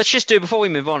 But, let's just do, before we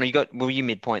move on, were you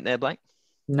midpoint there, Blake?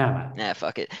 No, mate. Nah,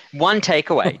 fuck it. One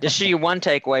takeaway. Just do your one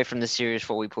takeaway from the series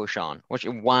before we push on. What's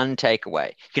your one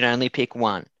takeaway? You can only pick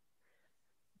one.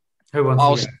 Who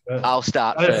wants to go first? I'll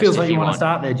start first. It feels like you want to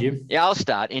start there, Jim. Yeah, I'll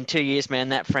start. In 2 years, man,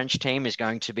 that French team is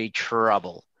going to be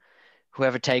trouble.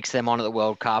 Whoever takes them on at the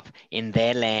World Cup in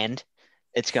their land,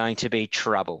 it's going to be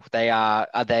trouble. They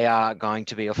are going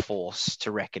to be a force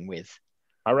to reckon with.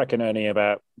 I reckon only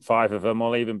about 5 of them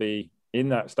will even be in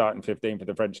that starting 15 for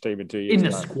the French team in 2 years. In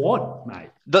the squad,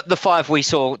 mate. The 5 we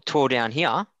saw tour down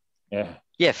here. Yeah.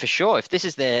 Yeah, for sure. If this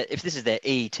is their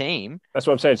E team. That's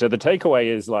what I'm saying. So the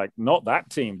takeaway is like not that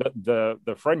team, but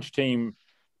the French team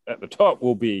at the top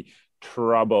will be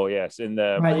trouble. Yes.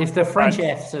 Mate, if the French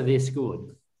Fs are this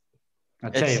good, I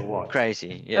tell you what,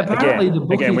 crazy. Yeah. Apparently,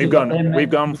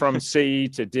 we've gone from C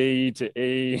to D to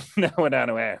E. Now we're down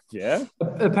to F. Yeah.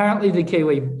 Apparently,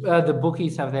 the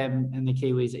bookies have them and the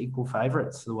Kiwis equal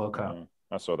favourites for the World Cup.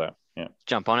 I saw that. Yeah.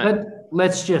 Jump on it.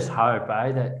 Let's just hope,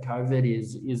 that COVID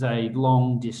is a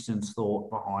long distance thought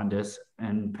behind us,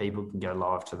 and people can go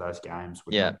live to those games.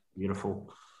 Yeah.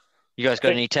 Beautiful. You guys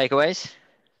got any takeaways?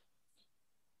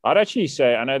 I'd actually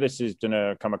say, I know this is going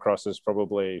to come across as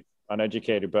probably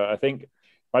uneducated, but I think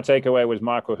my takeaway was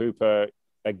Michael Hooper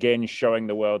again showing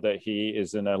the world that he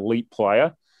is an elite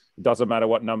player. It doesn't matter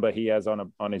what number he has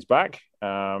on his back.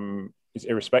 It's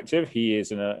irrespective. He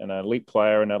is an elite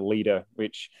player and a leader,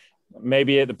 which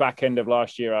maybe at the back end of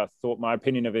last year, I thought my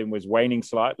opinion of him was waning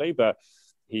slightly, but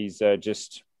he's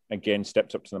just, again,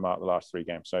 stepped up to the mark the last 3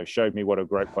 games. So showed me what a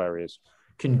great player he is.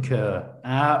 Concur.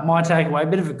 My takeaway, a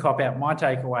bit of a cop-out. My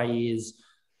takeaway is,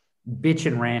 bitch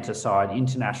and rant aside,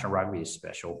 international rugby is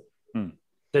special.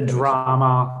 The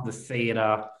drama, the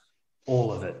theatre,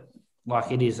 all of it.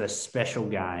 Like, it is a special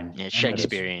game. Yeah,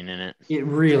 Shakespearean in it. It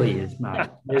really is,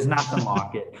 mate. There's nothing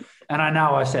like it. And I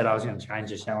know I said I was going to change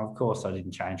this now. Of course, I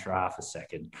didn't change for half a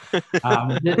second.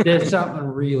 There's something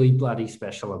really bloody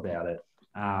special about it.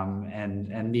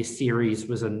 And this series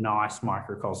was a nice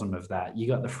microcosm of that. You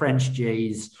got the French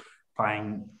G's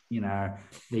playing, the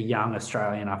young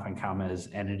Australian up-and-comers,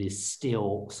 and it is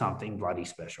still something bloody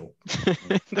special.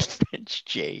 The French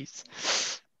G's.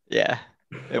 Yeah,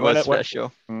 it was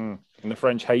special. And the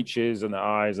French H's and the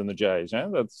I's and the J's. Yeah,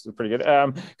 that's pretty good.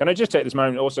 Can I just take this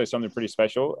moment, also something pretty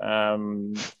special?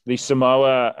 The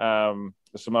Samoa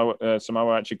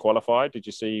actually qualified. Did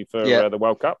you see for the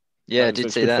World Cup? Yeah, I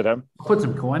did see that. I put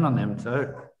some coin on them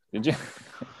too. Did you?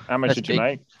 How much did you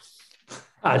make?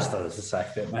 I just thought it was a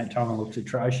safe bet, mate. Tonga looked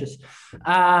atrocious.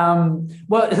 Well,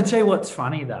 I'll tell you what's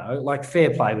funny, though. Like,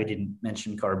 fair play, we didn't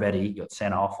mention Corabetti. He got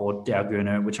sent off, or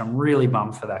Daugunu, which I'm really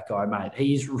bummed for that guy, mate.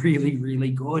 He's really,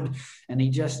 really good. And he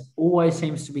just always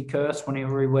seems to be cursed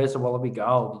whenever he wears a Wallaby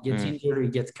gold. He gets injured, or he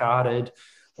gets carded,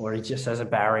 or he just has a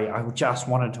Barry. I just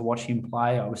wanted to watch him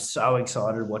play. I was so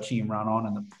excited watching him run on,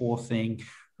 and the poor thing,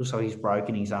 looks like he's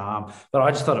broken his arm. But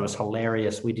I just thought it was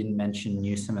hilarious we didn't mention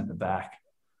Newsom at the back.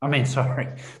 Banks. We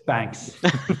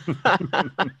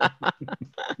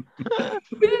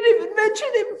didn't even mention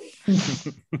him.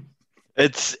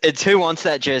 It's who wants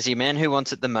that jersey, man? Who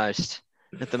wants it the most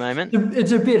at the moment?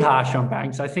 It's a bit harsh on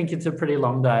Banks. I think it's a pretty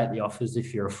long day at the office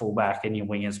if you're a fullback and your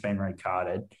winger's been red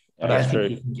carded. I don't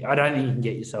think you can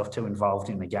get yourself too involved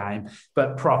in the game.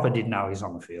 But Proper did know he's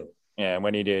on the field. Yeah, and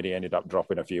when he did, he ended up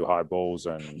dropping a few high balls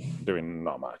and doing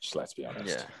not much, let's be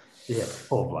honest. Yeah,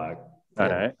 poor bloke. I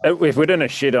know. If we're going to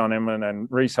shit on him and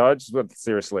Reece Hodge,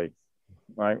 seriously,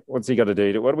 like, what's he got to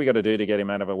do? What do we got to do to get him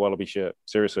out of a Wallaby shirt?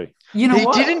 Seriously. You know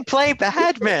what? He didn't play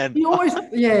bad, man. He always,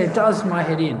 it does my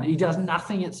head in. He does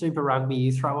nothing at Super Rugby.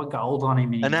 You throw a gold on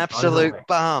him. An absolute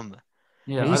bum.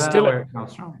 Yeah, he's still where it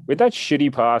comes from. With that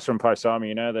shitty pass from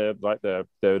Paisami,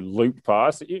 the loop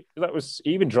pass, he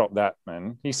even dropped that,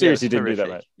 man. He seriously didn't do that,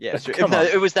 mate. Yeah,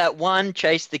 it was that one,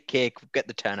 chase the kick, get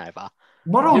the turnover.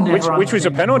 Which was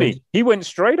a penalty. He went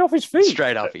straight off his feet.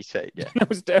 Straight off his feet, yeah. That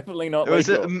was definitely not It was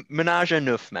a menage a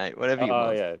neuf, mate, whatever you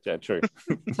want. Oh, yeah, true.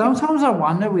 Sometimes I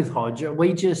wonder with Hodge, have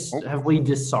we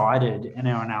decided and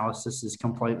our analysis is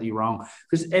completely wrong?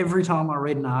 Because every time I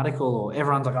read an article or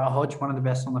everyone's like, Hodge, one of the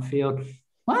best on the field.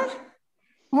 What?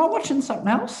 Am I watching something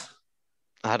else?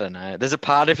 I don't know. There's a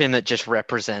part of him that just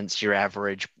represents your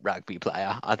average rugby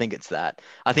player. I think it's that.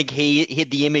 I think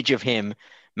the image of him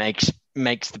makes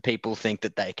the people think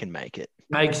that they can make it.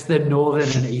 Makes the northern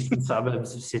and eastern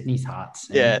suburbs of Sydney's hearts.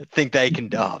 Yeah, think they can.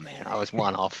 Oh, man, I was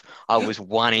one off. I was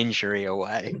one injury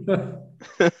away.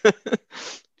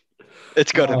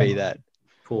 It's got to be that.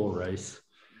 Poor Reece.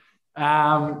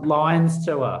 Lions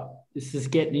tour. This is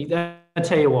getting... I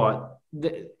tell you what,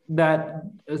 that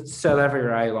South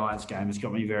Africa A-Lions game has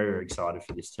got me very, very excited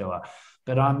for this tour.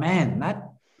 But, man,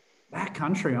 that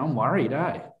country, I'm worried,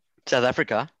 eh? South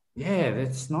Africa? Yeah,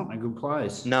 that's not in a good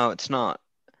place. No, it's not.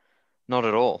 Not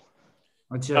at all.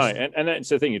 And that's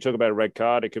the thing. You talk about a red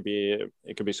card. It could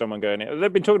be someone going.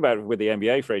 They've been talking about it with the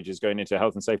NBA for ages, going into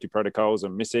health and safety protocols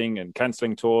and missing and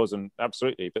cancelling tours, and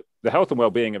absolutely. But the health and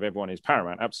well-being of everyone is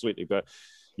paramount, absolutely. But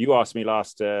you asked me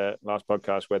last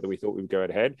podcast whether we thought we would go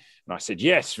ahead, and I said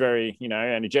yes, very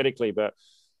energetically, but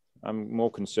I'm more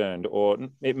concerned, or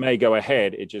it may go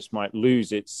ahead. It just might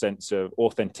lose its sense of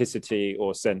authenticity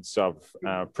or sense of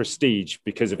prestige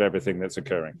because of everything that's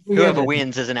occurring. Whoever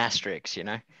wins is an asterisk,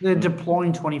 They're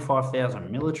deploying 25,000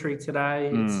 military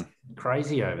today. It's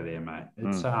crazy over there, mate.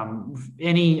 It's I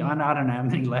don't know how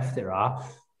many left there are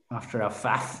after our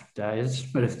FAF days,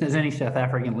 but if there's any South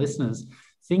African listeners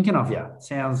thinking of you,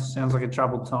 sounds like a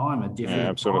troubled time, a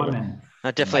difficult time. I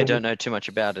definitely don't know too much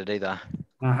about it either.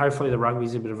 Hopefully the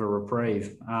rugby's a bit of a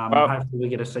reprieve. Hopefully we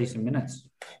get to see some minutes.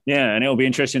 Yeah, and it'll be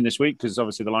interesting this week because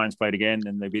obviously the Lions played again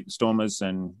and they beat the Stormers,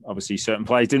 and obviously certain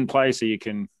players didn't play, so you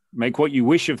can make what you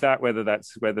wish of that, whether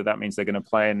that means they're going to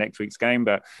play in next week's game.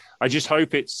 But I just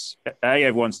hope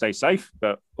everyone stays safe,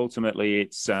 but ultimately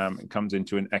it comes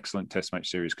into an excellent test match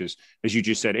series because, as you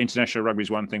just said, international rugby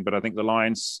is one thing, but I think the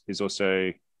Lions is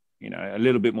also, a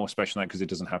little bit more special than that because it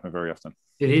doesn't happen very often.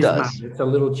 It is, mate. It's a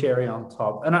little cherry on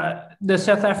top. And the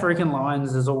South African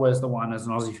Lions is always the one as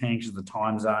an Aussie fan because of the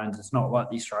time zones. It's not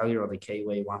like the Australia or the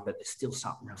Kiwi one, but there's still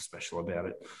something real special about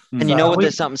it. And you know what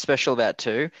there's something special about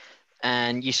too?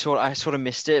 And I sort of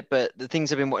missed it, but the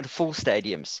things have been full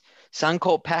stadiums.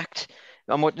 Suncorp packed.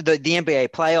 The NBA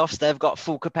playoffs, they've got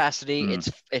full capacity.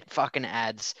 It fucking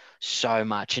adds so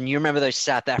much. And you remember those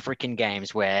South African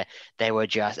games where they were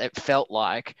it felt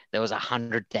like there was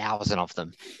 100,000 of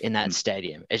them in that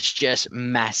stadium. It's just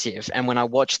massive. And when I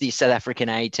watched the South African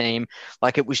A team,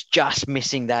 like it was just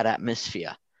missing that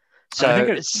atmosphere.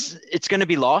 So it's going to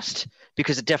be lost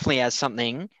because it definitely adds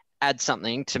something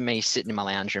to me sitting in my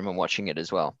lounge room and watching it as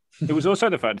well. It was also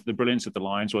the brilliance of the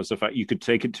Lions was the fact you could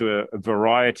take it to a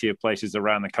variety of places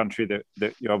around the country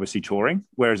that you're obviously touring.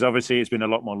 Whereas obviously it's been a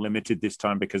lot more limited this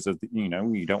time because of, you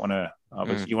don't want to,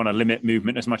 you want to limit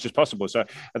movement as much as possible. So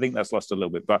I think that's lost a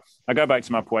little bit. But I go back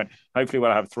to my point. Hopefully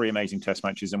we'll have 3 amazing test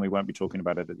matches and we won't be talking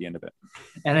about it at the end of it.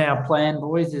 And our plan,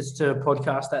 boys, is to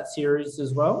podcast that series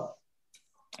as well.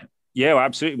 Yeah, well,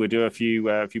 absolutely. We'll do a few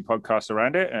podcasts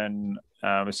around it, and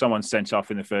if someone's sent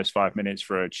off in the first 5 minutes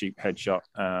for a cheap headshot,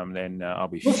 then I'll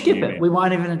be. We'll skip it. We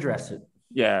won't even address it.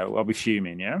 Yeah, I'll be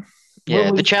fuming. Yeah.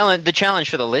 Yeah. The challenge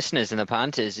for the listeners and the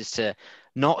punters is to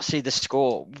not see the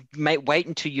score. Wait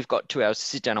until you've got 2 hours to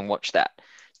sit down and watch that.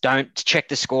 Don't check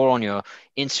the score on your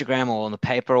Instagram or on the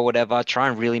paper or whatever. Try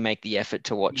and really make the effort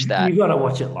to watch that. You got to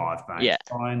watch it live, mate. Yeah.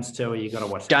 Lions too. You got to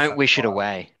watch. Don't wish it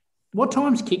away. What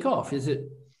time's kickoff? Is it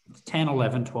 10,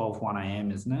 11, 12, 1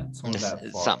 a.m., isn't it?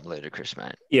 It's something ludicrous,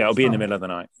 mate. Yeah, it'll be in the middle of the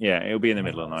night. Yeah, it'll be in the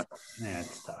middle of the night. Yeah,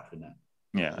 it's tough, isn't it?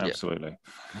 Yeah, absolutely.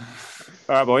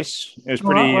 All right, boys. It was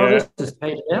pretty... Just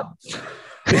paid it out.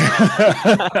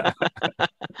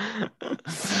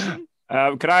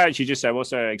 Could I actually just say, I'm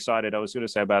also excited. I was going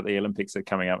to say about the Olympics that are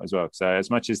coming up as well. So as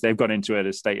much as they've gone into it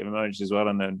as state of emergency as well,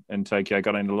 and Tokyo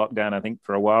got into lockdown, I think,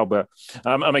 for a while. But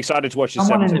I'm excited to watch the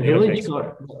Someone in the Olympics.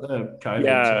 village got COVID.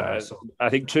 Yeah, I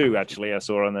think 2 actually I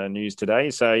saw on the news today.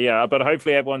 So yeah, but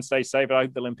hopefully everyone stays safe. I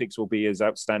hope the Olympics will be as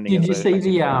outstanding. Did you see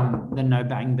the no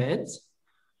bang beds?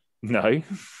 No.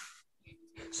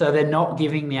 So they're not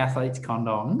giving the athletes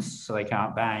condoms, so they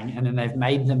can't bang, and then they've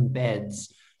made them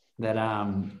beds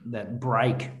that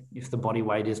break if the body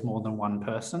weight is more than one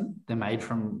person. They're made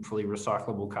from fully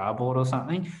recyclable cardboard or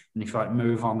something, and if you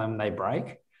move on them, they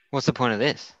break. What's the point of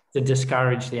this? To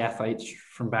discourage the athletes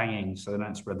from banging so they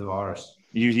don't spread the virus.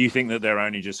 You think that they're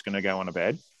only just going to go on a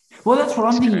bed? Well, that's what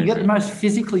I'm thinking. You get the most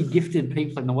physically gifted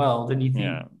people in the world, and you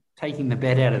think taking the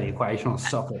bed out of the equation will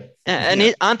stop it.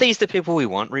 And aren't these the people we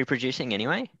want reproducing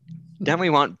anyway? Don't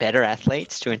we want better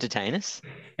athletes to entertain us?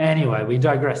 Anyway, we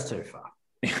digress too far.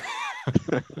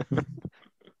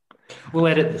 We'll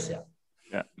edit this out.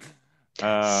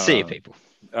 Yeah. See you, people.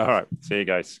 All right. See you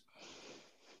guys.